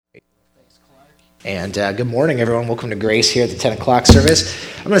And good morning, everyone. Welcome to Grace here at the 10 o'clock service.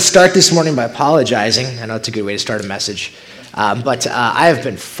 I'm going to start this morning by apologizing. I know it's a good way to start a message. But I have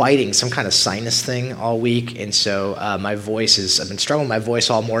been fighting some kind of sinus thing all week, and so I've been struggling with my voice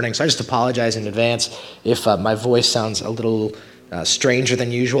all morning, so I just apologize in advance if my voice sounds a little stranger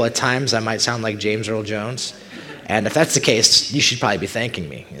than usual at times. I might sound like James Earl Jones. And if that's the case, you should probably be thanking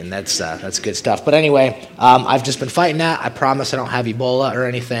me, and that's good stuff. But anyway, I've just been fighting that. I promise I don't have Ebola or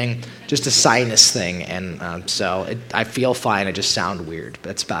anything, just a sinus thing, and I feel fine. I just sound weird.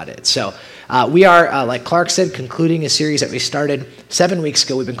 That's about it. So we are, like Clark said, concluding a series that we started 7 weeks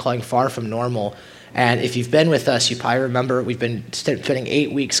ago. We've been calling Far From Normal. And if you've been with us, you probably remember we've been spending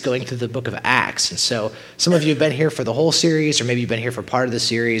 8 weeks going through the book of Acts. And so some of you have been here for the whole series, or maybe you've been here for part of the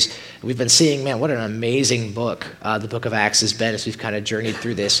series. We've been seeing, man, what an amazing book the book of Acts has been as we've kind of journeyed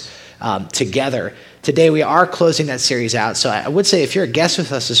through this together. Today we are closing that series out. So I would say if you're a guest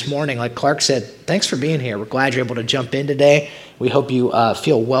with us this morning, like Clark said, thanks for being here. We're glad you're able to jump in today. We hope you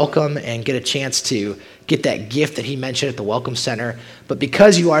feel welcome and get a chance to get that gift that he mentioned at the Welcome Center. But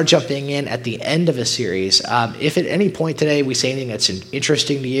because you are jumping in at the end of a series, if at any point today we say anything that's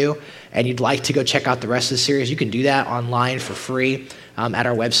interesting to you and you'd like to go check out the rest of the series, you can do that online for free at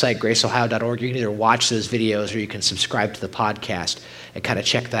our website, graceohio.org. You can either watch those videos or you can subscribe to the podcast and kind of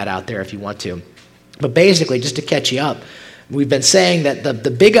check that out there if you want to. But basically, just to catch you up, we've been saying that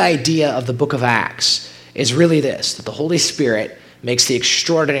the big idea of the book of Acts is really this, that the Holy Spirit makes the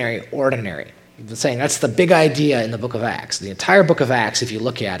extraordinary ordinary. We've been saying that's the big idea in the book of Acts. The entire book of Acts, if you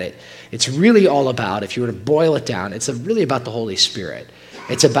look at it, it's really all about, if you were to boil it down, it's really about the Holy Spirit.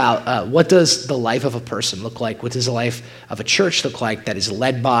 It's about what does the life of a person look like? What does the life of a church look like that is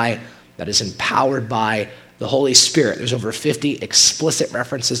led by, that is empowered by the Holy Spirit? There's over 50 explicit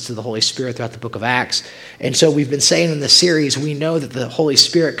references to the Holy Spirit throughout the book of Acts. And so we've been saying in this series, we know that the Holy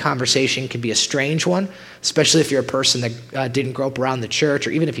Spirit conversation can be a strange one, especially if you're a person that didn't grow up around the church, or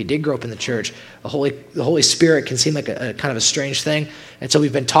even if you did grow up in the church, the Holy Spirit can seem like a kind of a strange thing. And so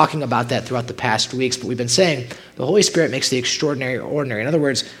we've been talking about that throughout the past weeks, but we've been saying the Holy Spirit makes the extraordinary ordinary. In other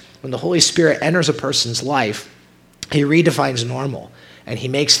words, when the Holy Spirit enters a person's life, he redefines normal. And he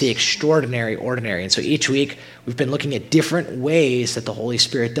makes the extraordinary ordinary. And so each week, we've been looking at different ways that the Holy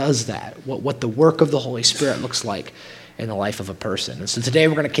Spirit does that, what the work of the Holy Spirit looks like in the life of a person. And so today,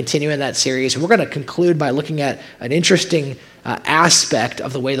 we're going to continue in that series. We're going to conclude by looking at an interesting aspect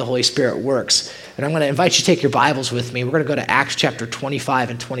of the way the Holy Spirit works. And I'm going to invite you to take your Bibles with me. We're going to go to Acts chapter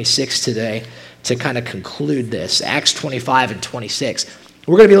 25 and 26 today to kind of conclude this. Acts 25 and 26.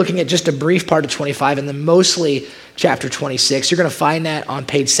 We're going to be looking at just a brief part of 25 and then mostly chapter 26. You're going to find that on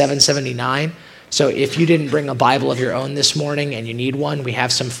page 779. So if you didn't bring a Bible of your own this morning and you need one, we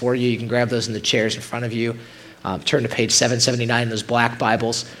have some for you. You can grab those in the chairs in front of you. Turn to page 779 in those black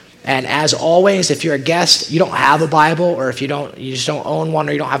Bibles. And as always, if you're a guest, you don't have a Bible, or if you just don't own one,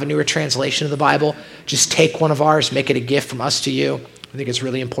 or you don't have a newer translation of the Bible, just take one of ours, make it a gift from us to you. I think it's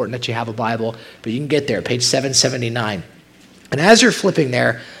really important that you have a Bible, but you can get there, page 779. And as you're flipping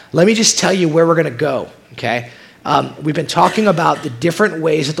there, let me just tell you where we're going to go, okay? We've been talking about the different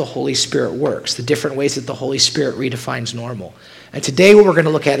ways that the Holy Spirit works, the different ways that the Holy Spirit redefines normal. And today what we're going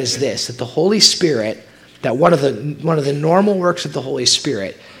to look at is this, that the Holy Spirit, that one of the normal works of the Holy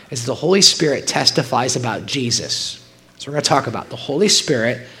Spirit is the Holy Spirit testifies about Jesus. So we're going to talk about the Holy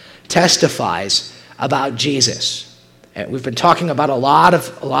Spirit testifies about Jesus. And we've been talking about a lot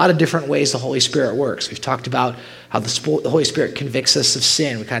of different ways the Holy Spirit works. We've talked about how the Holy Spirit convicts us of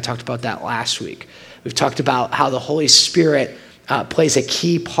sin. We kind of talked about that last week. We've talked about how the Holy Spirit plays a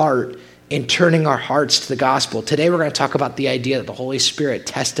key part in turning our hearts to the gospel. Today we're going to talk about the idea that the Holy Spirit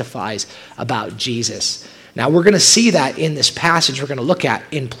testifies about Jesus. Now we're going to see that in this passage we're going to look at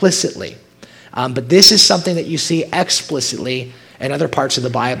implicitly. But this is something that you see explicitly in other parts of the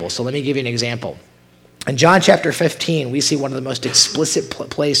Bible. So let me give you an example. In John chapter 15, we see one of the most explicit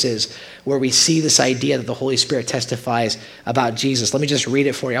places where we see this idea that the Holy Spirit testifies about Jesus. Let me just read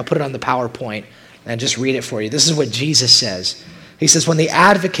it for you. I'll put it on the PowerPoint and just read it for you. This is what Jesus says. He says, when the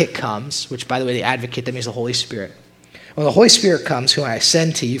advocate comes, which by the way, the advocate, that means the Holy Spirit. When the Holy Spirit comes, whom I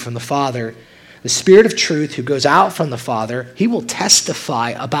send to you from the Father, the Spirit of truth who goes out from the Father, he will testify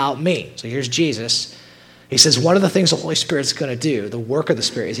about me. So here's Jesus. He says one of the things the Holy Spirit is going to do, the work of the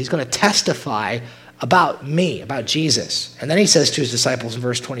Spirit, is he's going to testify about me, about Jesus. And then he says to his disciples in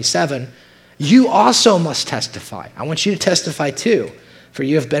verse 27, you also must testify. I want you to testify too, for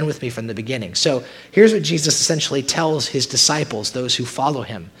you have been with me from the beginning. So here's what Jesus essentially tells his disciples, those who follow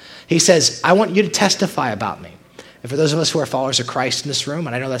him. He says, I want you to testify about me. And for those of us who are followers of Christ in this room,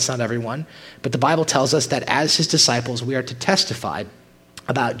 and I know that's not everyone, but the Bible tells us that as his disciples, we are to testify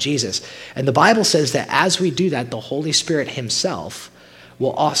about Jesus. And the Bible says that as we do that, the Holy Spirit himself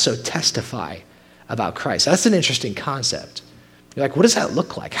will also testify about Christ. That's an interesting concept. You're like, what does that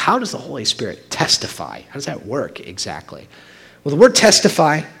look like? How does the Holy Spirit testify? How does that work exactly? Well, the word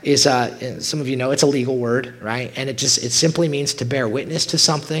testify is, some of you know, it's a legal word, right? And it simply means to bear witness to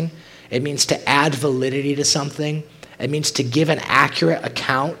something. It means to add validity to something. It means to give an accurate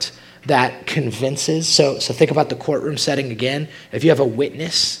account that convinces. So think about the courtroom setting again. If you have a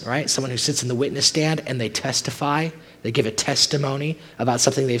witness, right, someone who sits in the witness stand and they testify, they give a testimony about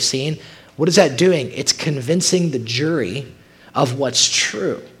something they've seen, what is that doing? It's convincing the jury of what's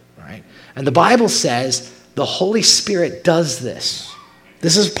true, right? And the Bible says the Holy Spirit does this.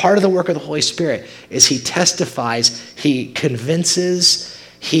 This is part of the work of the Holy Spirit, is he testifies, he convinces,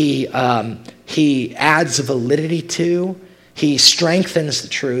 he adds validity to, he strengthens the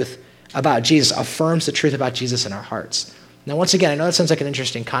truth about Jesus, affirms the truth about Jesus in our hearts. Now, once again, I know that sounds like an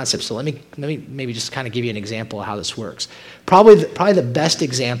interesting concept, so let me maybe just kind of give you an example of how this works. Probably the best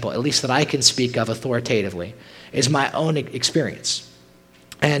example, at least that I can speak of authoritatively, is my own experience.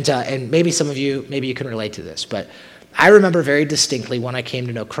 And maybe some of you, maybe you can relate to this, but I remember very distinctly when I came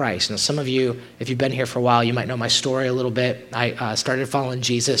to know Christ. Now, some of you, if you've been here for a while, you might know my story a little bit. I started following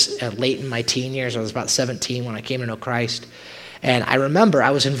Jesus late in my teen years. I was about 17 when I came to know Christ. And I remember I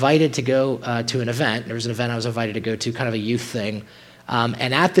was invited to go to an event. There was an event I was invited to go to, kind of a youth thing.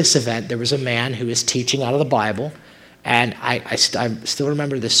 And at this event, there was a man who was teaching out of the Bible. And I still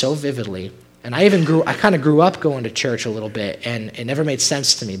remember this so vividly. And I kind of grew up going to church a little bit, and it never made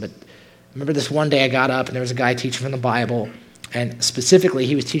sense to me. But I remember this one day I got up, and there was a guy teaching from the Bible. And specifically,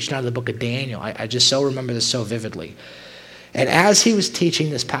 he was teaching out of the book of Daniel. I just so remember this so vividly. And as he was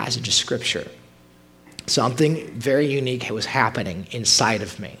teaching this passage of Scripture, something very unique was happening inside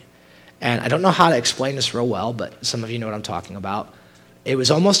of me. And I don't know how to explain this real well, but some of you know what I'm talking about. It was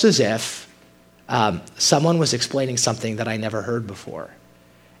almost as if someone was explaining something that I never heard before.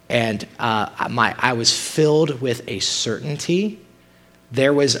 And I was filled with a certainty.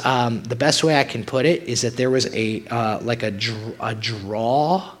 There was, the best way I can put it is that there was a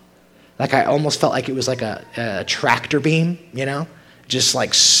draw. Like I almost felt like it was like a tractor beam, just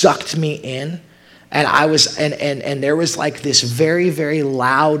like sucked me in. And I was, and there was like this very, very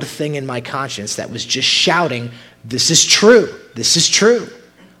loud thing in my conscience that was just shouting, "This is true. This is true.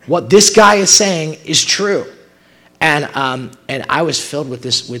 What this guy is saying is true." And I was filled with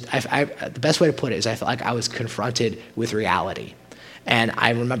this. The best way to put it is I felt like I was confronted with reality. And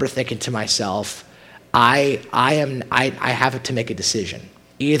I remember thinking to myself, I have to make a decision.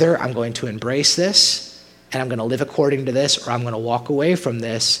 Either I'm going to embrace this and I'm going to live according to this, or I'm going to walk away from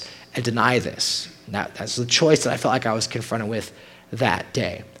this and deny this. Now, that's the choice that I felt like I was confronted with that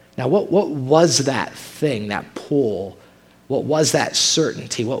day. Now, what was that thing, that pull? What was that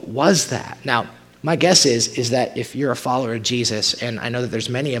certainty? What was that? Now, my guess is that if you're a follower of Jesus, and I know that there's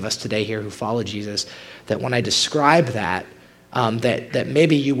many of us today here who follow Jesus, that when I describe that, that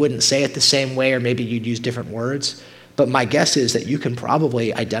maybe you wouldn't say it the same way, or maybe you'd use different words, but my guess is that you can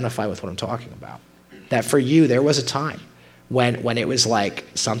probably identify with what I'm talking about. That for you, there was a time when it was like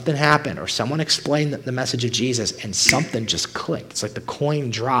something happened, or someone explained the message of Jesus and something just clicked. It's like the coin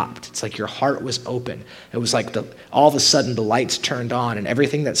dropped. It's like your heart was open. It was like all of a sudden the lights turned on, and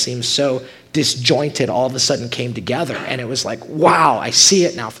everything that seems so disjointed all of a sudden came together. And it was like, wow, I see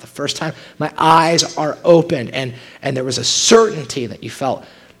it now for the first time. My eyes are open. And there was a certainty that you felt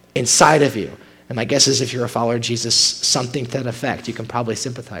inside of you. And my guess is if you're a follower of Jesus, something to that effect, you can probably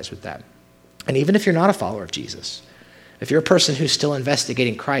sympathize with that. And even if you're not a follower of Jesus, if you're a person who's still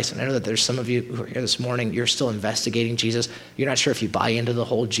investigating Christ, and I know that there's some of you who are here this morning, you're still investigating Jesus. You're not sure if you buy into the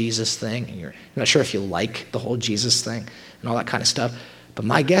whole Jesus thing, and you're not sure if you like the whole Jesus thing and all that kind of stuff. But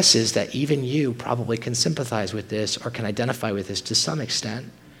my guess is that even you probably can sympathize with this or can identify with this to some extent.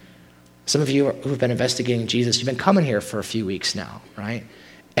 Some of you who've been investigating Jesus, you've been coming here for a few weeks now, right?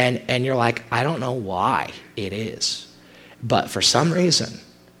 And you're like, I don't know why it is, but for some reason,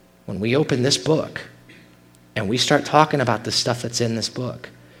 when we open this book, and we start talking about the stuff that's in this book,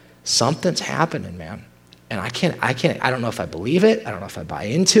 something's happening, man. And I don't know if I believe it. I don't know if I buy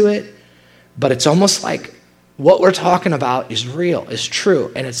into it. But it's almost like what we're talking about is real, is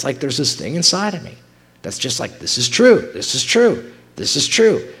true. And it's like there's this thing inside of me that's just like, this is true, this is true, this is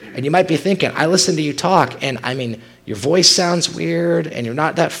true. And you might be thinking, I listen to you talk, and I mean, your voice sounds weird, and you're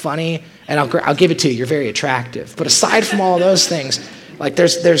not that funny, and I'll give it to you, you're very attractive. But aside from all of those things, like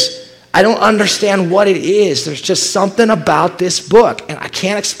I don't understand what it is. There's just something about this book, and I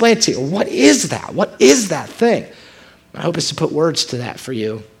can't explain it to you. What is that? What is that thing? My hope is to put words to that for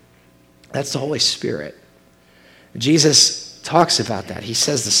you. That's the Holy Spirit. Jesus talks about that. He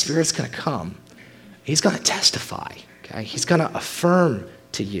says the Spirit's going to come. He's going to testify. Okay? He's going to affirm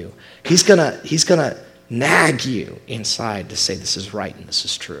to you. He's going to nag you inside to say this is right and this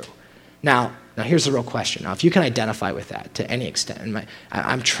is true. Now here's the real question. Now, if you can identify with that to any extent, and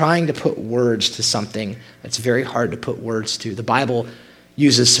I'm trying to put words to something that's very hard to put words to. The Bible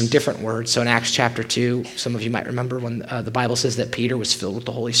uses some different words. So in Acts chapter 2, some of you might remember when the Bible says that Peter was filled with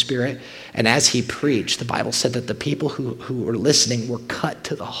the Holy Spirit. And as he preached, the Bible said that the people who were listening were cut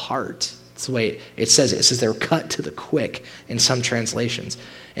to the heart. That's the way it says it. It says they were cut to the quick in some translations.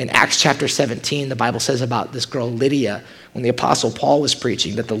 In Acts chapter 17, the Bible says about this girl Lydia, when the Apostle Paul was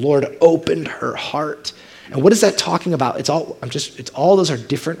preaching, that the Lord opened her heart. And what is that talking about? It's all those are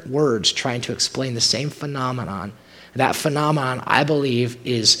different words trying to explain the same phenomenon. That phenomenon, I believe,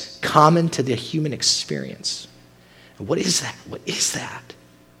 is common to the human experience. And what is that? What is that?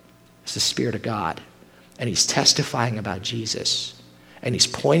 It's the Spirit of God. And he's testifying about Jesus. And he's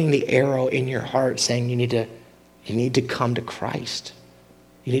pointing the arrow in your heart saying you need to come to Christ.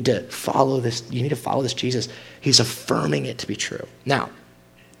 You need to follow this. You need to follow this Jesus. He's affirming it to be true. Now,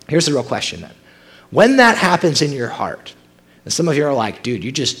 here's the real question then. When that happens in your heart, and some of you are like, dude,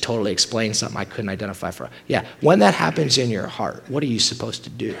 you just totally explained something I couldn't identify for. Yeah, when that happens in your heart, what are you supposed to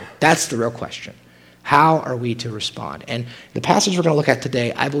do? That's the real question. How are we to respond? And the passage we're going to look at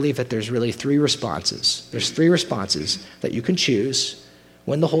today, I believe that there's really three responses. There's three responses that you can choose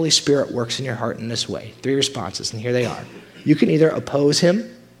when the Holy Spirit works in your heart in this way. Three responses, and here they are. You can either oppose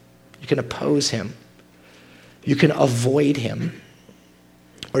him, you can avoid him,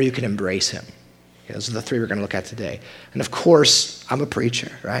 or you can embrace him. Okay, those are the three we're going to look at today. And of course, I'm a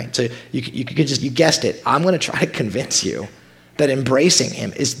preacher, right? So you guessed it. I'm going to try to convince you that embracing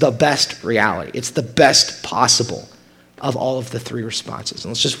him is the best reality. It's the best possible of all of the three responses.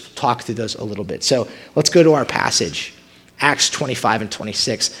 And let's just talk through those a little bit. So let's go to our passage, Acts 25 and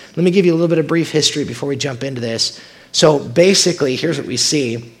 26. Let me give you a little bit of brief history before we jump into this. So basically, here's what we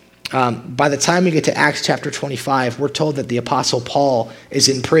see. By the time we get to Acts chapter 25, we're told that the Apostle Paul is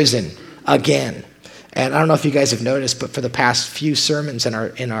in prison again. And I don't know if you guys have noticed, but for the past few sermons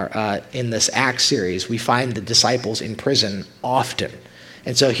in this Acts series, we find the disciples in prison often.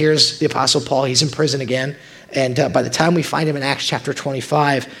 And so here's the Apostle Paul. He's in prison again. And by the time we find him in Acts chapter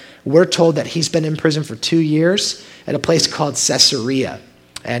 25, we're told that he's been in prison for 2 years at a place called Caesarea.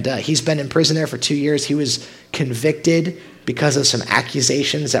 And he's been in prison there for 2 years. He was convicted because of some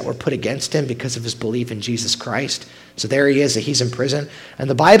accusations that were put against him because of his belief in Jesus Christ. So there he is, he's in prison. And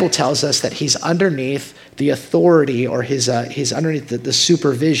the Bible tells us that he's underneath the authority, or he's underneath the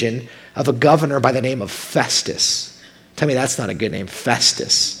supervision of a governor by the name of Festus. Tell me that's not a good name,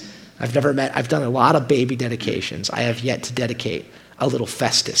 Festus. I've done a lot of baby dedications. I have yet to dedicate a little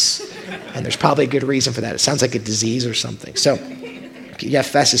Festus. And there's probably a good reason for that. It sounds like a disease or something. So yeah,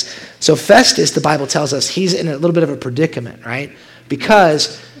 Festus. So Festus, the Bible tells us, he's in a little bit of a predicament, right?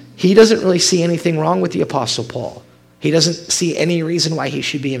 Because he doesn't really see anything wrong with the Apostle Paul. He doesn't see any reason why he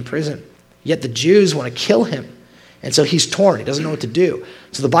should be in prison. Yet the Jews want to kill him. And so he's torn. He doesn't know what to do.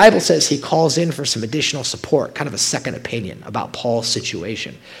 So the Bible says he calls in for some additional support, kind of a second opinion about Paul's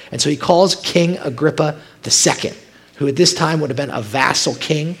situation. And so he calls King Agrippa II, who at this time would have been a vassal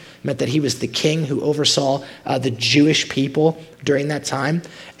king, meant that he was the king who oversaw the Jewish people during that time.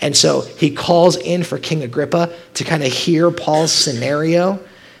 And so he calls in for King Agrippa to kind of hear Paul's scenario.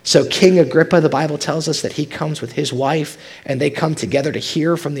 So King Agrippa, the Bible tells us that he comes with his wife, and they come together to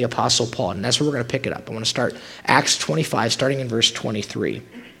hear from the Apostle Paul. And that's where we're going to pick it up. I want to start Acts 25, starting in verse 23. It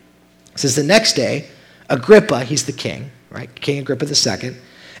says, the next day, Agrippa, he's the king, right? King Agrippa II,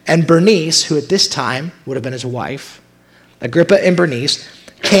 and Bernice, who at this time would have been his wife, Agrippa and Bernice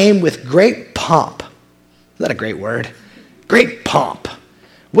came with great pomp. Isn't that a great word? Great pomp.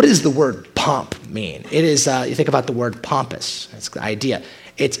 What does the word pomp mean? It is, you think about the word pompous. That's the idea.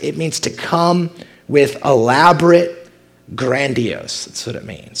 It means to come with elaborate, grandiose. That's what it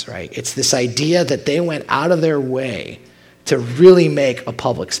means, right? It's this idea that they went out of their way to really make a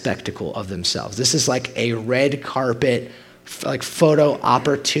public spectacle of themselves. This is like a red carpet, like photo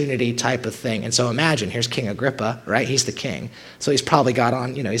opportunity type of thing. And so imagine, here's King Agrippa, right? He's the king. So he's probably got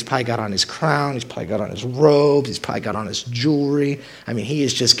on, he's probably got on his crown, he's probably got on his robes, he's probably got on his jewelry. I mean, he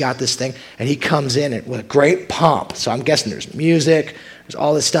has just got this thing, and he comes in with great pomp. So I'm guessing there's music, there's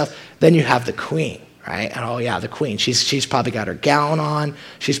all this stuff. Then you have the queen, right? And oh yeah, the queen. She's probably got her gown on.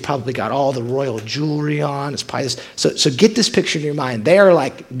 She's probably got all the royal jewelry on. It's probably this. So get this picture in your mind. They are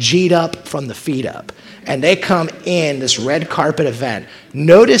like G'd up from the feet up. And they come in this red carpet event.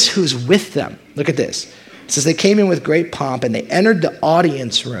 Notice who's with them. Look at this. It It says they came in with great pomp and they entered the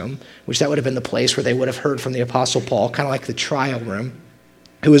audience room, which that would have been the place where they would have heard from the Apostle Paul, kind of like the trial room,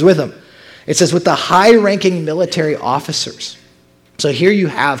 who was with them. It says with the high-ranking military officers. So here you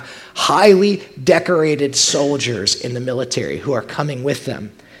have highly decorated soldiers in the military who are coming with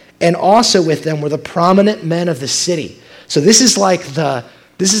them. And also with them were the prominent men of the city. So this is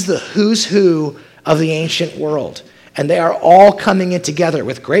the who's who of the ancient world. And they are all coming in together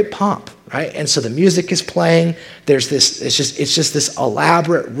with great pomp, right? And so the music is playing. There's this, it's just this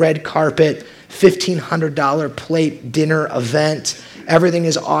elaborate red carpet, $1,500 plate dinner event. Everything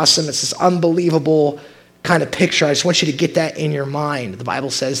is awesome. It's this unbelievable kind of picture. I just want you to get that in your mind. The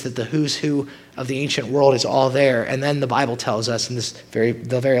Bible says that the who's who of the ancient world is all there. And then the Bible tells us in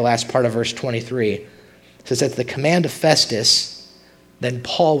the very last part of verse 23, it says that at the command of Festus, then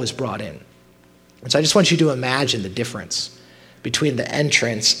Paul was brought in. And so I just want you to imagine the difference between the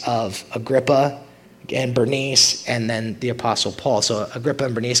entrance of Agrippa and Bernice and then the Apostle Paul. So Agrippa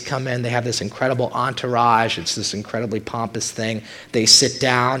and Bernice come in. They have this incredible entourage. It's this incredibly pompous thing. They sit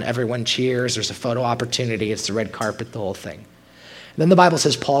down. Everyone cheers. There's a photo opportunity. It's the red carpet, the whole thing. And then the Bible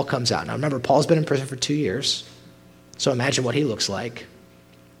says Paul comes out. Now remember, Paul's been in prison for 2 years. So imagine what he looks like.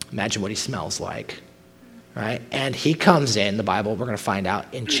 Imagine what he smells like. Right? And he comes in, the Bible, we're going to find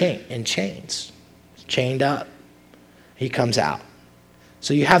out, in chains. Chained up. He comes out.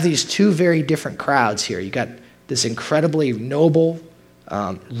 So you have these two very different crowds here. You got this incredibly noble,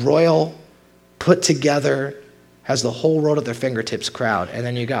 royal, put together, has the whole world at their fingertips crowd. And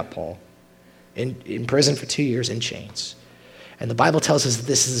then you got Paul in prison for 2 years in chains. And the Bible tells us that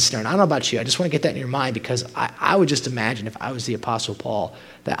this is the snare. And I don't know about you. I just want to get that in your mind because I would just imagine if I was the Apostle Paul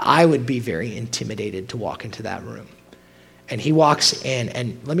that I would be very intimidated to walk into that room. And he walks in,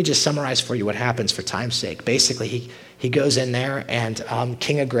 and let me just summarize for you what happens for time's sake. Basically, he goes in there, and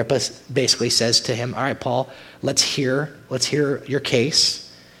King Agrippa basically says to him, all right, Paul, let's hear your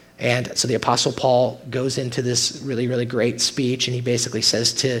case. And so the Apostle Paul goes into this really, really great speech, and he basically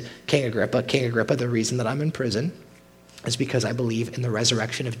says to King Agrippa, the reason that I'm in prison is because I believe in the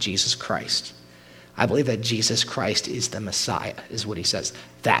resurrection of Jesus Christ. I believe that Jesus Christ is the Messiah, is what he says.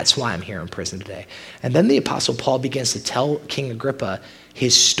 That's why I'm here in prison today. And then the Apostle Paul begins to tell King Agrippa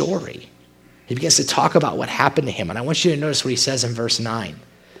his story. He begins to talk about what happened to him. And I want you to notice what he says in verse 9.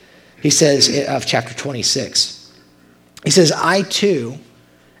 He says, of chapter 26, he says, I too,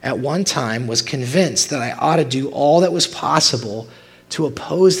 at one time, was convinced that I ought to do all that was possible to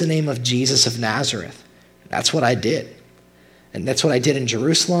oppose the name of Jesus of Nazareth. That's what I did. And that's what I did in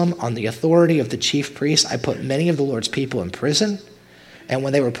Jerusalem. On the authority of the chief priests, I put many of the Lord's people in prison. And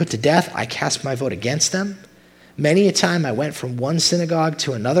when they were put to death, I cast my vote against them. Many a time I went from one synagogue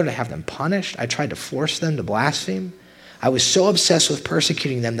to another to have them punished. I tried to force them to blaspheme. I was so obsessed with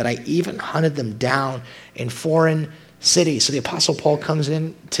persecuting them that I even hunted them down in foreign cities. So the Apostle Paul comes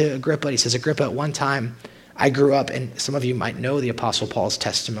in to Agrippa. He says, Agrippa, at one time I grew up, and some of you might know the Apostle Paul's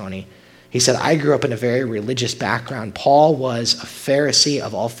testimony. He said, I grew up in a very religious background. Paul was a Pharisee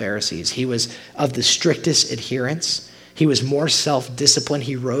of all Pharisees. He was of the strictest adherence. He was more self-disciplined.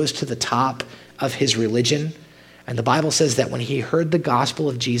 He rose to the top of his religion. And the Bible says that when he heard the gospel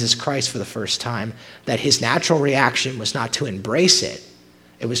of Jesus Christ for the first time, that his natural reaction was not to embrace it,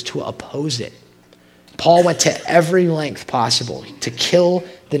 it was to oppose it. Paul went to every length possible to kill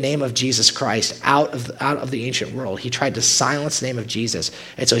the name of Jesus Christ out of the ancient world. He tried to silence the name of Jesus.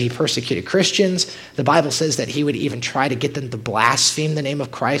 And so he persecuted Christians. The Bible says that he would even try to get them to blaspheme the name of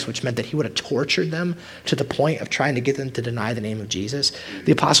Christ, which meant that he would have tortured them to the point of trying to get them to deny the name of Jesus.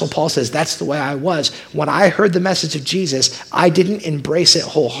 The Apostle Paul says, that's the way I was. When I heard the message of Jesus, I didn't embrace it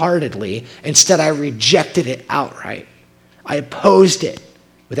wholeheartedly. Instead, I rejected it outright. I opposed it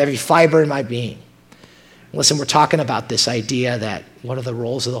with every fiber in my being. Listen, we're talking about this idea that one of the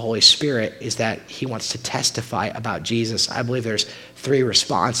roles of the Holy Spirit is that he wants to testify about Jesus. I believe there's three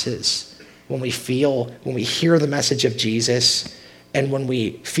responses when we hear the message of Jesus and when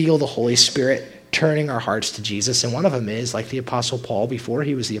we feel the Holy Spirit turning our hearts to Jesus. And one of them is like the Apostle Paul before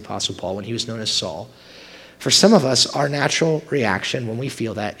he was the Apostle Paul, when he was known as Saul. For some of us, our natural reaction when we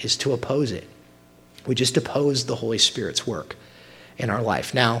feel that is to oppose it. We just oppose the Holy Spirit's work in our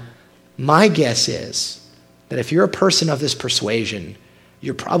life. Now, my guess is that if you're a person of this persuasion,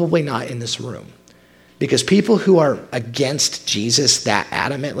 you're probably not in this room. Because people who are against Jesus that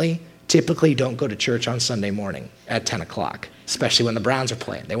adamantly typically don't go to church on Sunday morning at 10 o'clock, especially when the Browns are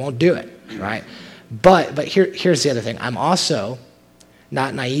playing. They won't do it, right? But here's the other thing. I'm also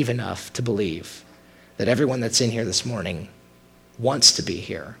not naive enough to believe that everyone that's in here this morning wants to be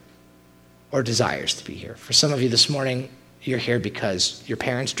here or desires to be here. For some of you this morning, you're here because your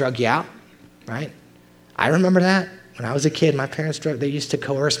parents drug you out, right? I remember that. When I was a kid, my parents they used to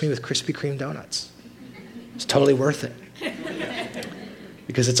coerce me with Krispy Kreme donuts. It's totally worth it.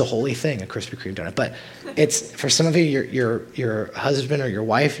 Because it's a holy thing, a Krispy Kreme donut. But it's, for some of you, your husband or your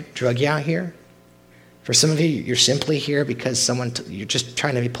wife drug you out here. For some of you, you're simply here because you're just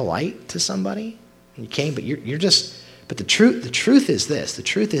trying to be polite to somebody. And you came, but but the truth is this. The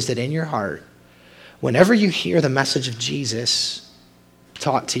truth is that in your heart, whenever you hear the message of Jesus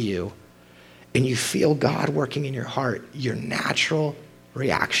taught to you, and you feel God working in your heart, your natural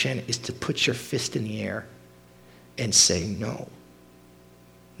reaction is to put your fist in the air and say, no.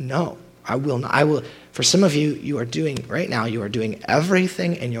 No, I will not. For some of you, you are doing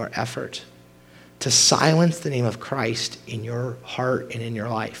everything in your effort to silence the name of Christ in your heart and in your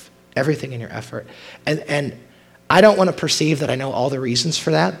life. Everything in your effort. And I don't want to perceive that I know all the reasons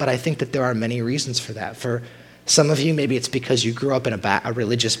for that, but I think that there are many reasons for that. For some of you, maybe it's because you grew up in a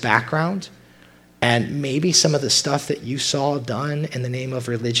religious background, and maybe some of the stuff that you saw done in the name of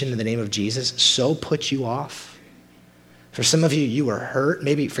religion, in the name of Jesus, so put you off. For some of you, you were hurt.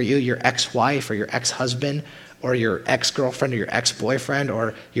 Maybe for you, your ex-wife or your ex-husband or your ex-girlfriend or your ex-boyfriend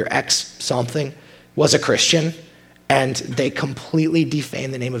or your ex-something was a Christian, and they completely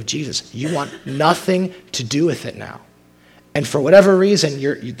defamed the name of Jesus. You want nothing to do with it now. And for whatever reason,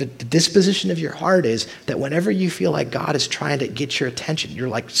 the disposition of your heart is that whenever you feel like God is trying to get your attention, you're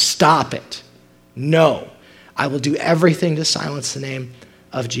like, stop it. No, I will do everything to silence the name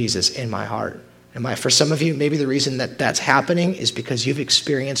of Jesus in my heart. For some of you, maybe the reason that that's happening is because you've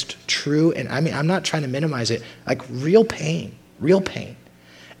experienced true, and I mean, I'm not trying to minimize it, like real pain.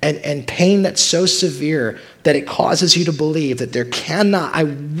 And pain that's so severe that it causes you to believe that I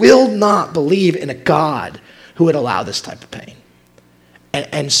will not believe in a God who would allow this type of pain.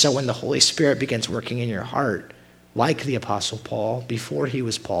 And so when the Holy Spirit begins working in your heart, like the Apostle Paul, before he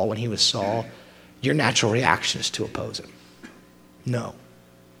was Paul, when he was Saul, your natural reaction is to oppose him. No.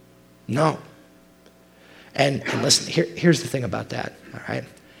 And listen, here's the thing about that, all right?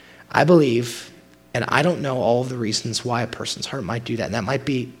 I believe, and I don't know all of the reasons why a person's heart might do that, and that might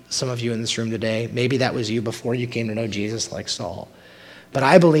be some of you in this room today. Maybe that was you before you came to know Jesus like Saul. But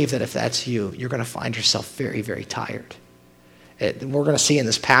I believe that if that's you, you're going to find yourself very, very tired. We're going to see in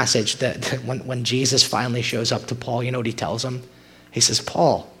this passage that when Jesus finally shows up to Paul, you know what he tells him? He says,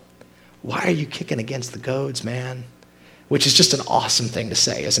 Paul, why are you kicking against the goads, man? Which is just an awesome thing to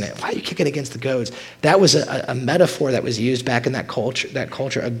say, isn't it? Why are you kicking against the goads? That was a metaphor that was used back in that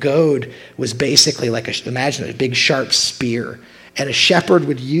culture. A goad was basically like, imagine a big sharp spear. And a shepherd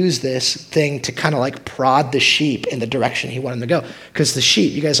would use this thing to kind of like prod the sheep in the direction he wanted them to go. Because the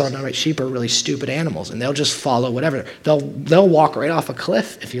sheep, you guys all know, right? Sheep are really stupid animals, and they'll just follow whatever. They'll walk right off a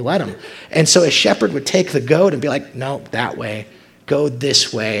cliff if you let them. And so a shepherd would take the goad and be like, no, that way. Go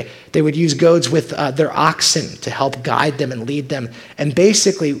this way. They would use goads with their oxen to help guide them and lead them. And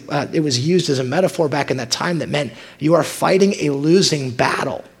basically, it was used as a metaphor back in that time that meant you are fighting a losing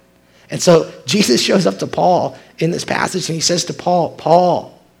battle. And so Jesus shows up to Paul in this passage and he says to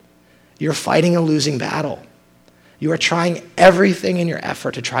Paul, you're fighting a losing battle. You are trying everything in your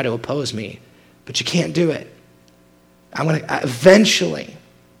effort to try to oppose me, but you can't do it. Eventually,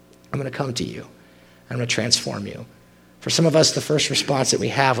 I'm going to come to you. I'm going to transform you. For some of us, the first response that we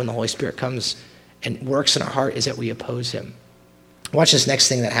have when the Holy Spirit comes and works in our heart is that we oppose him. Watch this next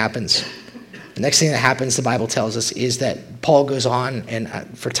thing that happens. The next thing that happens, the Bible tells us, is that Paul goes on, and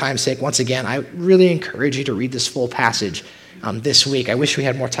for time's sake, once again, I really encourage you to read this full passage this week. I wish we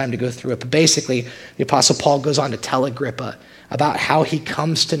had more time to go through it, but basically, the Apostle Paul goes on to tell Agrippa about how he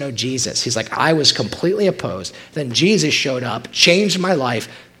comes to know Jesus. He's like, I was completely opposed. Then Jesus showed up, changed my life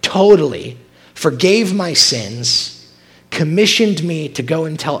totally, forgave my sins, commissioned me to go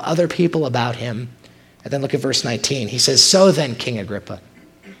and tell other people about him. And then look at verse 19. He says, so then, King Agrippa,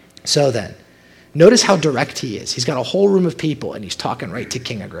 so then. Notice how direct he is. He's got a whole room of people, and he's talking right to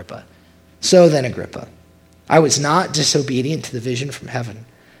King Agrippa. So then, Agrippa, I was not disobedient to the vision from heaven,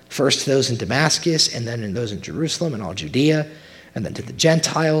 first to those in Damascus, and then in those in Jerusalem and all Judea, and then to the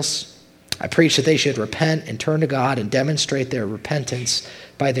Gentiles. I preached that they should repent and turn to God and demonstrate their repentance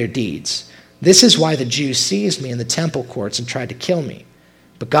by their deeds. This is why the Jews seized me in the temple courts and tried to kill me.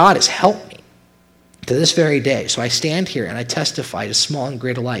 But God has helped me to this very day. So I stand here and I testify to small and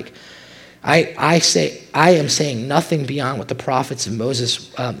great alike. I am saying nothing beyond what the prophets of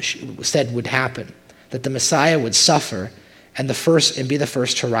Moses said would happen, that the Messiah would suffer and be the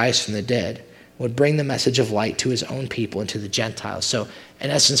first to rise from the dead, would bring the message of light to his own people and to the Gentiles. So in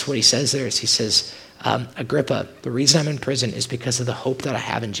essence, what he says there is he says, Agrippa, the reason I'm in prison is because of the hope that I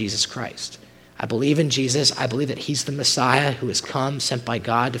have in Jesus Christ. I believe in Jesus. I believe that he's the Messiah who has come, sent by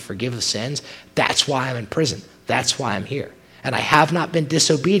God to forgive of sins. That's why I'm in prison. That's why I'm here. And I have not been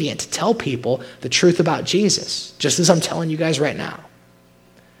disobedient to tell people the truth about Jesus, just as I'm telling you guys right now.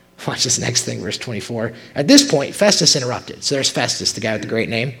 Watch this next thing, verse 24. At this point, Festus interrupted. So there's Festus, the guy with the great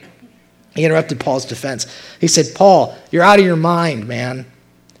name. He interrupted Paul's defense. He said, Paul, you're out of your mind, man.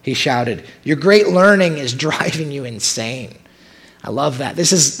 He shouted, your great learning is driving you insane. I love that.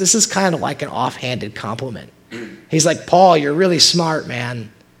 This is kind of like an offhanded compliment. He's like, Paul, you're really smart,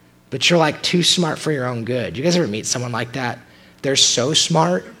 man, but you're like too smart for your own good. You guys ever meet someone like that? They're so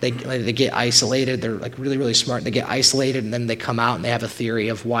smart, they get isolated. They're like really, really smart. They get isolated, and then they come out and they have a theory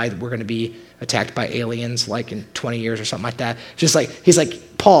of why we're going to be attacked by aliens like in 20 years or something like that. Just like, he's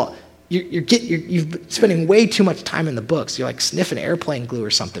like, Paul, you've been spending way too much time in the books. You're like sniffing airplane glue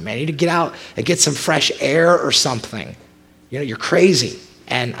or something, man. You need to get out and get some fresh air or something. You know, you're crazy.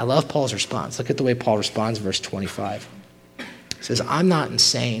 And I love Paul's response. Look at the way Paul responds, verse 25. He says, I'm not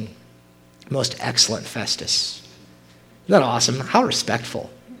insane, most excellent Festus. Isn't that awesome? How respectful.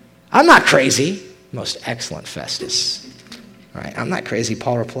 I'm not crazy, most excellent Festus. All right, I'm not crazy,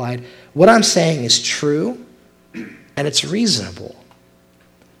 Paul replied. What I'm saying is true, and it's reasonable.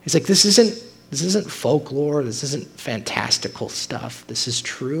 He's like, this isn't folklore. This isn't fantastical stuff. This is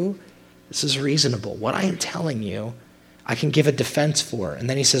true. This is reasonable. What I am telling you, I can give a defense for. And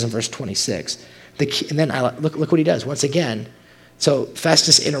then he says in verse 26, look what he does. Once again, so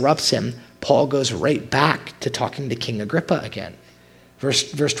Festus interrupts him. Paul goes right back to talking to King Agrippa again.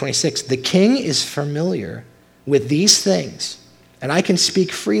 Verse 26, the king is familiar with these things, and I can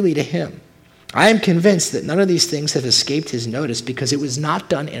speak freely to him. I am convinced that none of these things have escaped his notice because it was not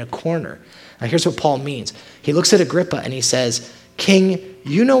done in a corner. Now here's what Paul means. He looks at Agrippa and he says, King,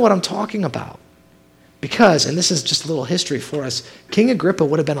 you know what I'm talking about. Because, and this is just a little history for us, King Agrippa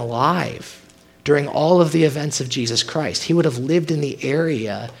would have been alive during all of the events of Jesus Christ. He would have lived in the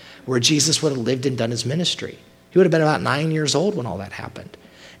area where Jesus would have lived and done his ministry. He would have been about 9 years old when all that happened.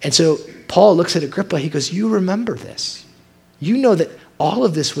 And so Paul looks at Agrippa, he goes, you remember this. You know that all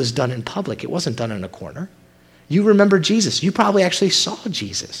of this was done in public. It wasn't done in a corner. You remember Jesus. You probably actually saw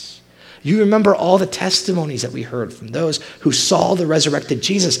Jesus. You remember all the testimonies that we heard from those who saw the resurrected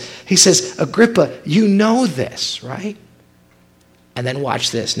Jesus. He says, Agrippa, you know this, right? And then watch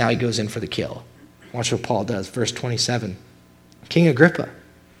this. Now he goes in for the kill. Watch what Paul does. Verse 27. King Agrippa,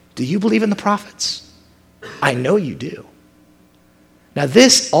 do you believe in the prophets? I know you do. Now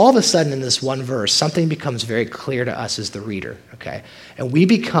this, all of a sudden in this one verse, something becomes very clear to us as the reader, okay? And we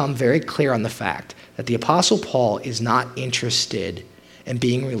become very clear on the fact that the Apostle Paul is not interested in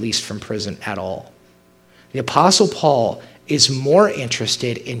being released from prison at all. The Apostle Paul is more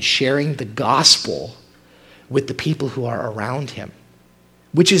interested in sharing the gospel with the people who are around him,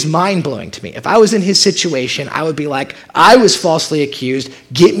 which is mind-blowing to me. If I was in his situation, I would be like, I was falsely accused,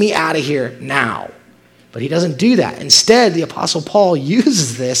 get me out of here now. But he doesn't do that. Instead, the Apostle Paul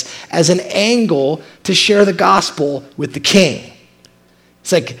uses this as an angle to share the gospel with the king.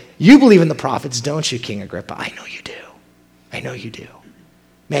 It's like, you believe in the prophets, don't you, King Agrippa? I know you do. I know you do.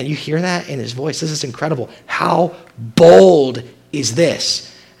 Man, you hear that in his voice. This is incredible. How bold is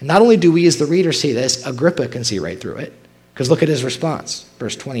this? And not only do we as the reader see this, Agrippa can see right through it. Because look at his response,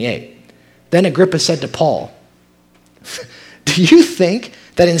 verse 28. Then Agrippa said to Paul, do you think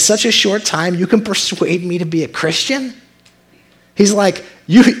that in such a short time you can persuade me to be a Christian? He's like,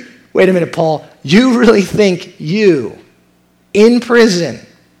 wait a minute, Paul, you really think you, in prison,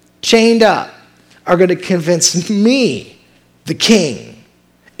 chained up, are going to convince me, the king,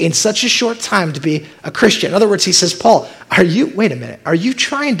 in such a short time to be a Christian? In other words, he says, Paul, are you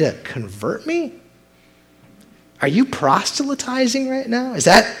trying to convert me? Are you proselytizing right now? Is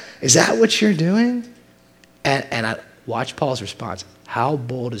that what you're doing? And I watch Paul's response. How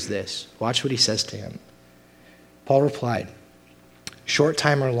bold is this? Watch what he says to him. Paul replied, short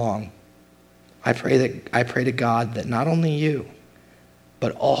time or long, I pray to God that not only you,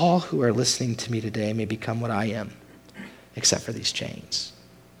 but all who are listening to me today may become what I am, except for these chains.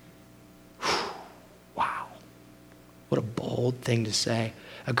 Wow. What a bold thing to say.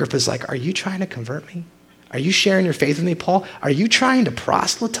 Agrippa's like, are you trying to convert me? Are you sharing your faith with me, Paul? Are you trying to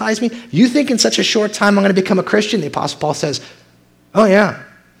proselytize me? You think in such a short time I'm going to become a Christian? The Apostle Paul says, oh yeah.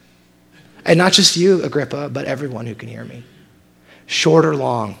 And not just you, Agrippa, but everyone who can hear me. Short or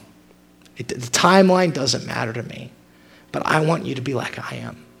long. The timeline doesn't matter to me. But I want you to be like I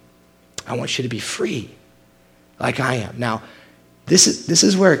am. I want you to be free like I am. Now, this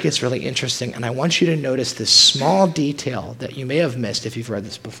is where it gets really interesting, and I want you to notice this small detail that you may have missed if you've read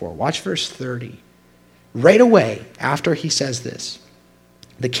this before. Watch verse 30. Right away, after he says this,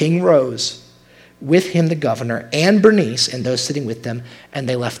 the king rose with him the governor and Bernice and those sitting with them, and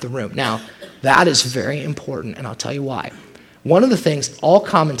they left the room. Now, that is very important, and I'll tell you why. One of the things, all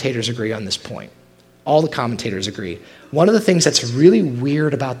commentators agree on this point. All the commentators agree. One of the things that's really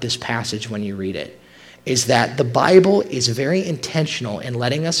weird about this passage when you read it is that the Bible is very intentional in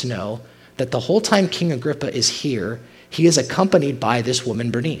letting us know that the whole time King Agrippa is here, he is accompanied by this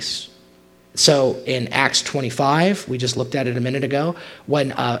woman, Bernice. So in Acts 25, we just looked at it a minute ago,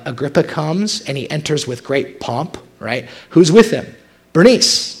 when Agrippa comes and he enters with great pomp, right? Who's with him?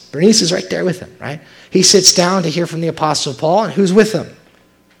 Bernice. Bernice is right there with him, right? He sits down to hear from the Apostle Paul, and who's with him?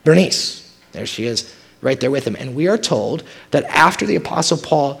 Bernice. There she is, right there with him. And we are told that after the Apostle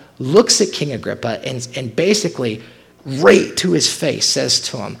Paul looks at King Agrippa and basically right to his face says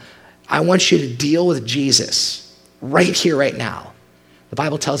to him, I want you to deal with Jesus right here, right now. The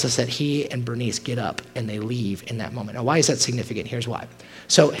Bible tells us that he and Bernice get up and they leave in that moment. Now, why is that significant? Here's why.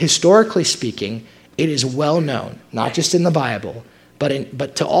 So historically speaking, it is well known, not just in the Bible,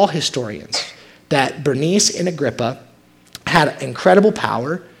 but to all historians, that Bernice and Agrippa had incredible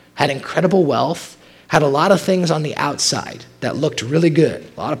power, had incredible wealth, had a lot of things on the outside that looked really good,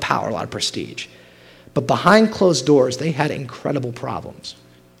 a lot of power, a lot of prestige. But behind closed doors, they had incredible problems.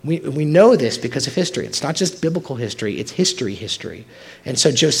 We know this because of history. It's not just biblical history, it's history. And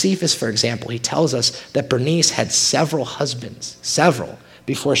so Josephus, for example, he tells us that Bernice had several husbands,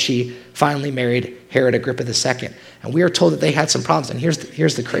 before she finally married Herod Agrippa II. And we are told that they had some problems. And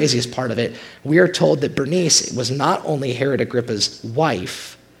here's the craziest part of it. We are told that Bernice was not only Herod Agrippa's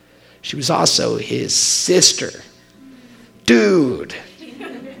wife, she was also his sister. Dude,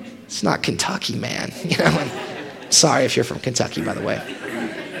 it's not Kentucky, man. You know, sorry if you're from Kentucky, by the way.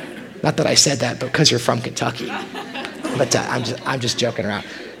 Not that I said that, but because you're from Kentucky. But I'm just joking around.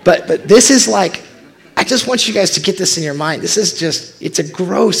 But this is like, I just want you guys to get this in your mind. This is just, it's a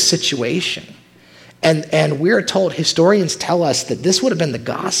gross situation. And we're told, historians tell us that this would have been the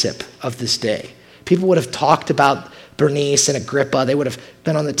gossip of this day. People would have talked about Bernice and Agrippa. They would have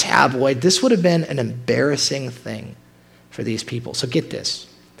been on the tabloid. This would have been an embarrassing thing for these people. So get this.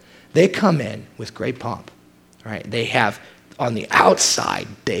 They come in with great pomp. Right? They have, on the outside,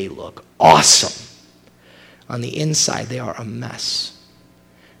 they look awesome. On the inside, they are a mess.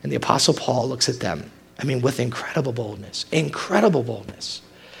 And the Apostle Paul looks at them, with incredible boldness.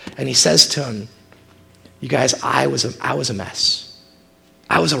 And he says to them, you guys, I was a mess.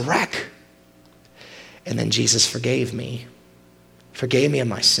 I was a wreck. And then Jesus forgave me of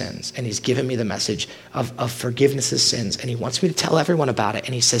my sins. And he's given me the message of forgiveness of sins. And he wants me to tell everyone about it.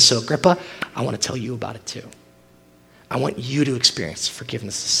 And he says, so Agrippa, I want to tell you about it too. I want you to experience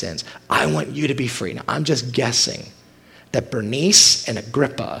forgiveness of sins. I want you to be free. Now, I'm just guessing that Bernice and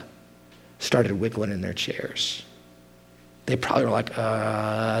Agrippa started wiggling in their chairs. They probably were like,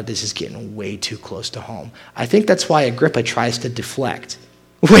 this is getting way too close to home. I think that's why Agrippa tries to deflect.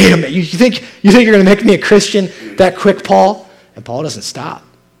 Wait a minute, you think you're going to make me a Christian that quick, Paul? And Paul doesn't stop.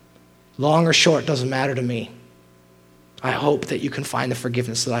 Long or short, doesn't matter to me. I hope that you can find the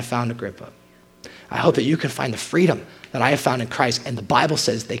forgiveness that I found, Agrippa. I hope that you can find the freedom that I have found in Christ. And the Bible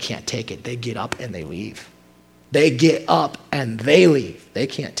says they can't take it. They get up and they leave. They get up and they leave. They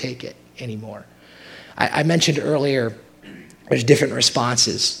can't take it anymore. I mentioned earlier, there's different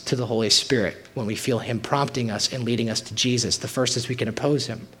responses to the Holy Spirit when we feel him prompting us and leading us to Jesus. The first is we can oppose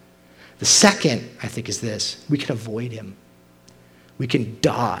him. The second, I think, is this. We can avoid him. We can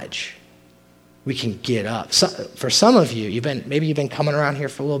dodge. We can get up. So, for some of you, maybe you've been coming around here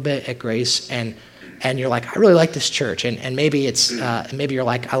for a little bit at Grace, and you're like, I really like this church, and maybe it's maybe you're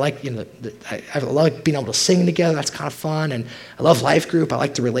like, I like I like being able to sing together. That's kind of fun, and I love life group. I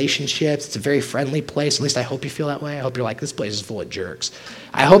like the relationships. It's a very friendly place. At least I hope you feel that way. I hope you're like, this place is full of jerks.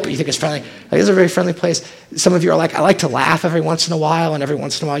 I hope you think it's friendly. Like, it's a very friendly place. Some of you are like, I like to laugh every once in a while, and every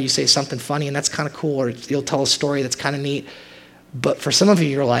once in a while you say something funny, and that's kind of cool, or you'll tell a story that's kind of neat. But for some of you,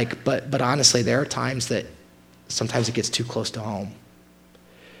 you're like, but honestly, there are times that sometimes it gets too close to home.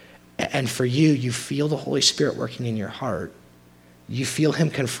 And for you, you feel the Holy Spirit working in your heart. You feel him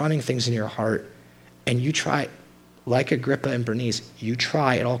confronting things in your heart. And you try, like Agrippa and Bernice, you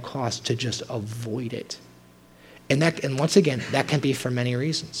try at all costs to just avoid it. And once again, that can be for many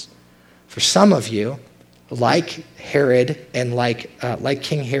reasons. For some of you, like Herod and like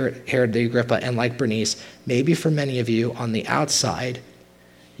King Herod the Agrippa and like Bernice, maybe for many of you on the outside,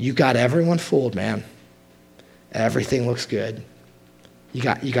 you got everyone fooled, man. Everything looks good.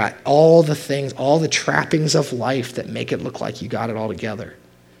 You got all the things, all the trappings of life that make it look like you got it all together.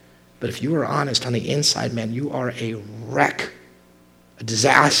 But if you are honest on the inside, man, you are a wreck, a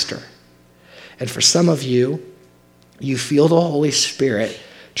disaster. And for some of you, you feel the Holy Spirit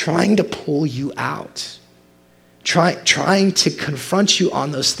trying to pull you out, trying to confront you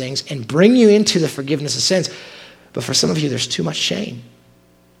on those things and bring you into the forgiveness of sins. But for some of you, there's too much shame.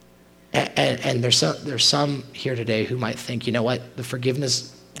 And there's some here today who might think, you know what,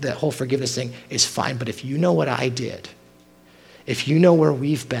 that whole forgiveness thing is fine, but if you know what I did, if you know where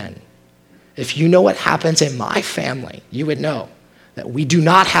we've been, if you know what happens in my family, you would know that we do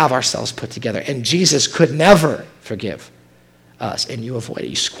not have ourselves put together, and Jesus could never forgive us, and you avoid it.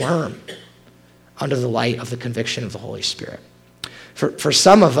 You squirm under the light of the conviction of the Holy Spirit. For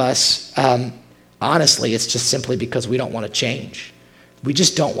some of us, honestly, it's just simply because we don't want to change. We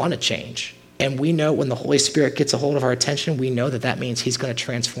just don't want to change. And we know when the Holy Spirit gets a hold of our attention, we know that means he's going to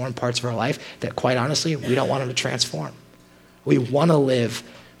transform parts of our life that, quite honestly, we don't want him to transform. We want to live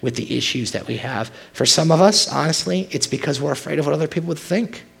with the issues that we have. For some of us, honestly, it's because we're afraid of what other people would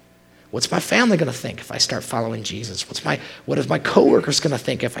think. What's my family going to think if I start following Jesus? What is my coworkers going to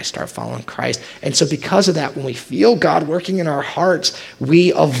think if I start following Christ? And so because of that, when we feel God working in our hearts,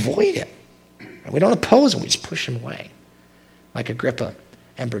 we avoid him. We don't oppose him, we just push him away, like Agrippa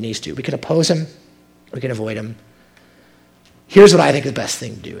and Bernice do. We can oppose him, we can avoid him. Here's what I think the best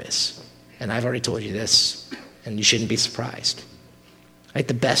thing to do is, and I've already told you this, and you shouldn't be surprised. I think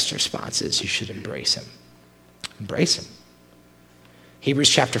the best response is you should embrace him. Embrace him. Hebrews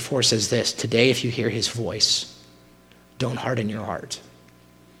chapter 4 says this, today if you hear his voice, don't harden your heart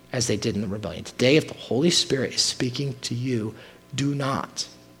as they did in the rebellion. Today if the Holy Spirit is speaking to you, do not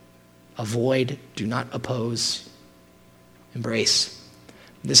avoid, do not oppose, embrace.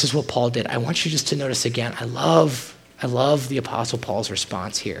 This is what Paul did. I want you just to notice again, I love the Apostle Paul's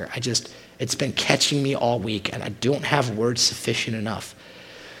response here. It's been catching me all week, and I don't have words sufficient enough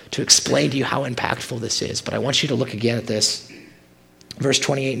to explain to you how impactful this is. But I want you to look again at this. Verse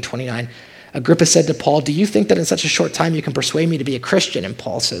 28 and 29. Agrippa said to Paul, do you think that in such a short time you can persuade me to be a Christian? And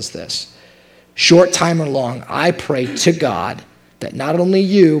Paul says this, short time or long, I pray to God that not only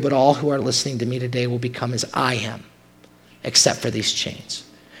you, but all who are listening to me today will become as I am, except for these chains.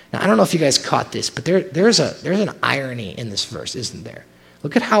 Now, I don't know if you guys caught this, but there's an irony in this verse, isn't there?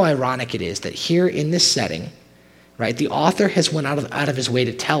 Look at how ironic it is that here in this setting, right, the author has went out of his way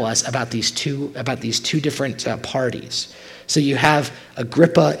to tell us about these two different parties. So you have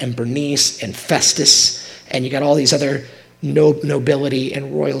Agrippa and Bernice and Festus, and you got all these other nobility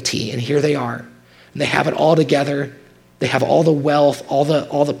and royalty, and here they are. And they have it all together. They have all the wealth, all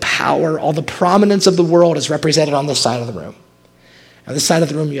the power, all the prominence of the world is represented on this side of the room. On this side of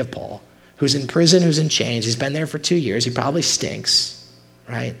the room, you have Paul, who's in prison, who's in chains. He's been there for 2 years. He probably stinks,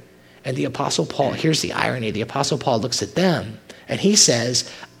 right? And the Apostle Paul, here's the irony. The Apostle Paul looks at them, and he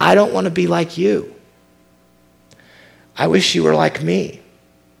says, I don't want to be like you. I wish you were like me.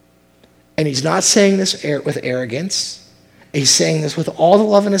 And he's not saying this with arrogance. He's saying this with all the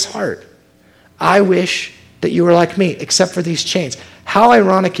love in his heart. I wish that you were like me, except for these chains. How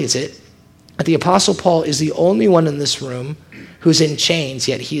ironic is it that the Apostle Paul is the only one in this room who's in chains,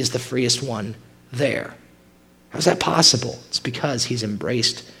 yet he is the freest one there? How's that possible? It's because he's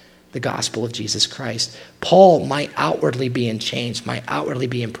embraced the gospel of Jesus Christ. Paul might outwardly be in chains, might outwardly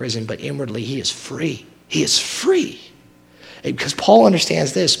be in prison, but inwardly he is free. He is free. Because Paul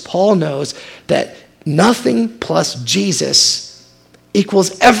understands this. Paul knows that nothing plus Jesus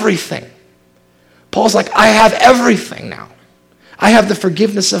equals everything. Paul's like, I have everything now. I have the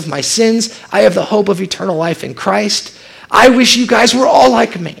forgiveness of my sins. I have the hope of eternal life in Christ. I wish you guys were all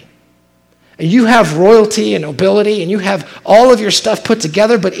like me. And you have royalty and nobility, and you have all of your stuff put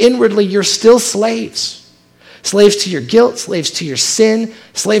together, but inwardly you're still slaves. Slaves to your guilt, slaves to your sin,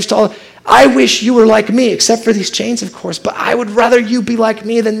 slaves to all. I wish you were like me, except for these chains, of course, but I would rather you be like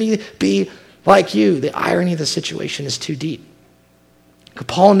me than me be like you. The irony of the situation is too deep.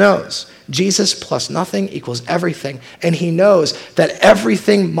 Paul knows Jesus plus nothing equals everything, and he knows that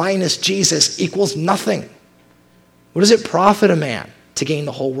everything minus Jesus equals nothing. What does it profit a man to gain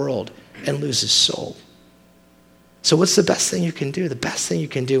the whole world and lose his soul? So what's the best thing you can do? The best thing you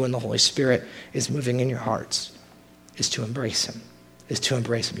can do when the Holy Spirit is moving in your hearts is to embrace him,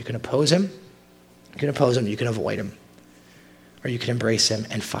 You can oppose him, you can avoid him, or you can embrace him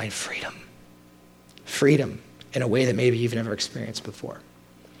and find freedom. Freedom in a way that maybe you've never experienced before.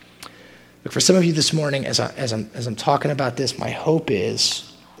 Look, for some of you this morning, as I'm talking about this, my hope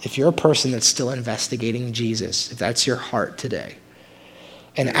is, if you're a person that's still investigating Jesus, if that's your heart today,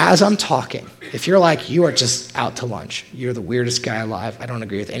 and as I'm talking, if you're like, you are just out to lunch, you're the weirdest guy alive, I don't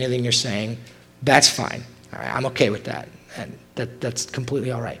agree with anything you're saying, that's fine. All right, I'm okay with that, and that's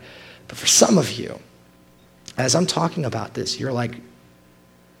completely all right. But for some of you, as I'm talking about this, you're like,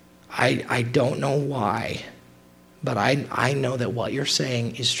 I don't know why, but I know that what you're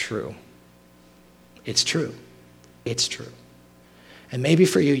saying is true. It's true. It's true. And maybe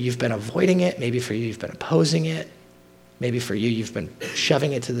for you, you've been avoiding it. Maybe for you, you've been opposing it. Maybe for you, you've been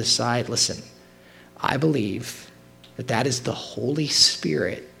shoving it to the side. Listen, I believe that is the Holy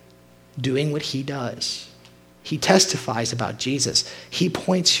Spirit doing what he does. He testifies about Jesus. He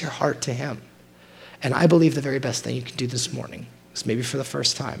points your heart to him. And I believe the very best thing you can do this morning is maybe for the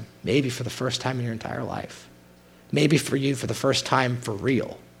first time in your entire life, maybe for you for the first time for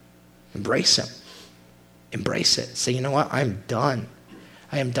real, embrace him. Embrace it. Say, you know what? I'm done.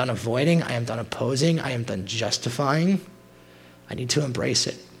 I am done avoiding. I am done opposing. I am done justifying. I need to embrace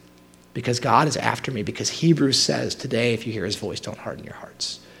it because God is after me, because Hebrews says today, if you hear his voice, don't harden your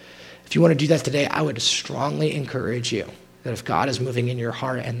hearts. If you want to do that today, I would strongly encourage you that if God is moving in your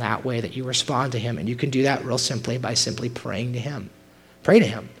heart in that way, that you respond to him. And you can do that real simply by simply praying to him. Pray to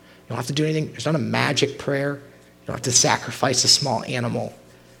him. You don't have to do anything. There's not a magic prayer. You don't have to sacrifice a small animal.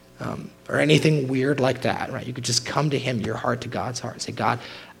 Or anything weird like that, right? You could just come to him, your heart to God's heart. Say, God,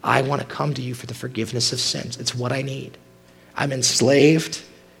 I want to come to you for the forgiveness of sins. It's what I need. I'm enslaved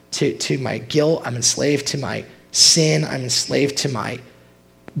to my guilt. I'm enslaved to my sin. I'm enslaved to my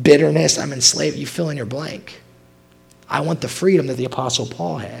bitterness. I'm enslaved. You fill in your blank. I want the freedom that the Apostle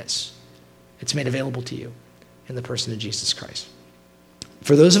Paul has. It's made available to you in the person of Jesus Christ.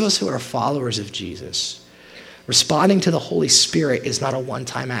 For those of us who are followers of Jesus, responding to the Holy Spirit is not a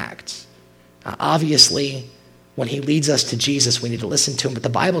one-time act. Obviously, when he leads us to Jesus, we need to listen to him. But the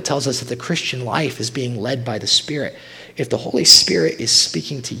Bible tells us that the Christian life is being led by the Spirit. If the Holy Spirit is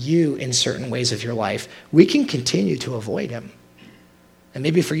speaking to you in certain ways of your life, we can continue to avoid him. And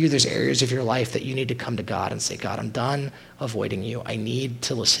maybe for you, there's areas of your life that you need to come to God and say, God, I'm done avoiding you. I need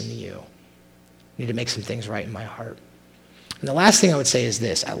to listen to you. I need to make some things right in my heart. And the last thing I would say is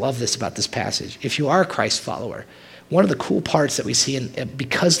this. I love this about this passage. If you are a Christ follower, one of the cool parts that we see,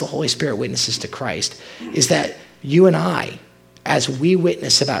 because the Holy Spirit witnesses to Christ, is that you and I, as we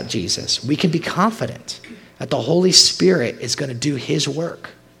witness about Jesus, we can be confident that the Holy Spirit is going to do his work.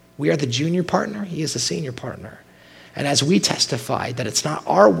 We are the junior partner. He is the senior partner. And as we testify that it's not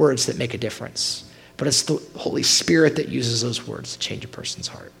our words that make a difference, but it's the Holy Spirit that uses those words to change a person's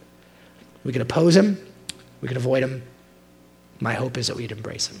heart. We can oppose him. We can avoid him. My hope is that we'd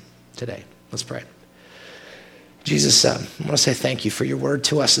embrace him today. Let's pray. Jesus, I want to say thank you for your word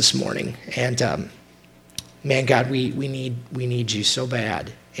to us this morning. And man, God, we need you so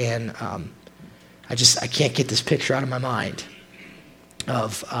bad. And I can't get this picture out of my mind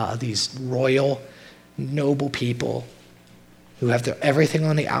of these royal, noble people who have everything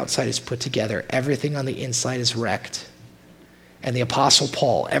on the outside is put together, everything on the inside is wrecked. And the Apostle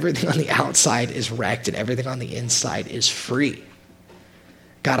Paul, everything on the outside is wrecked and everything on the inside is free.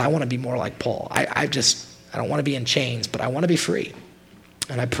 God, I want to be more like Paul. I don't want to be in chains, but I want to be free.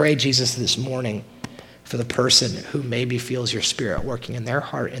 And I pray, Jesus, this morning for the person who maybe feels your Spirit working in their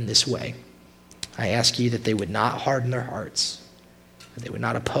heart in this way. I ask you that they would not harden their hearts, that they would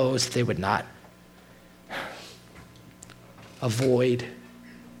not oppose, that they would not avoid.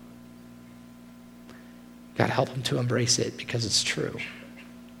 God, help them to embrace it because it's true.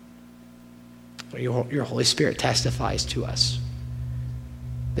 Your Holy Spirit testifies to us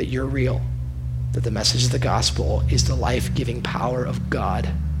that you're real, that the message of the gospel is the life-giving power of God,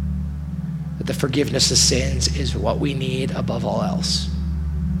 that the forgiveness of sins is what we need above all else,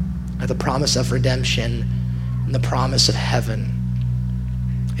 that the promise of redemption and the promise of heaven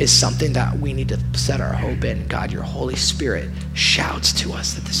is something that we need to set our hope in. God, your Holy Spirit shouts to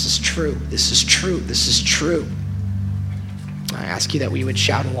us that this is true, this is true, this is true. I ask you that we would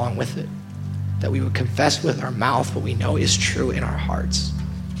shout along with it, that we would confess with our mouth what we know is true in our hearts.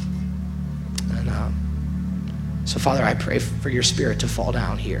 And so, Father, I pray for your Spirit to fall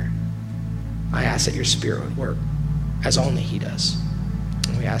down here. I ask that your Spirit would work as only he does.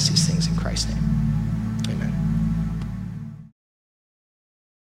 And we ask these things in Christ's name. Amen.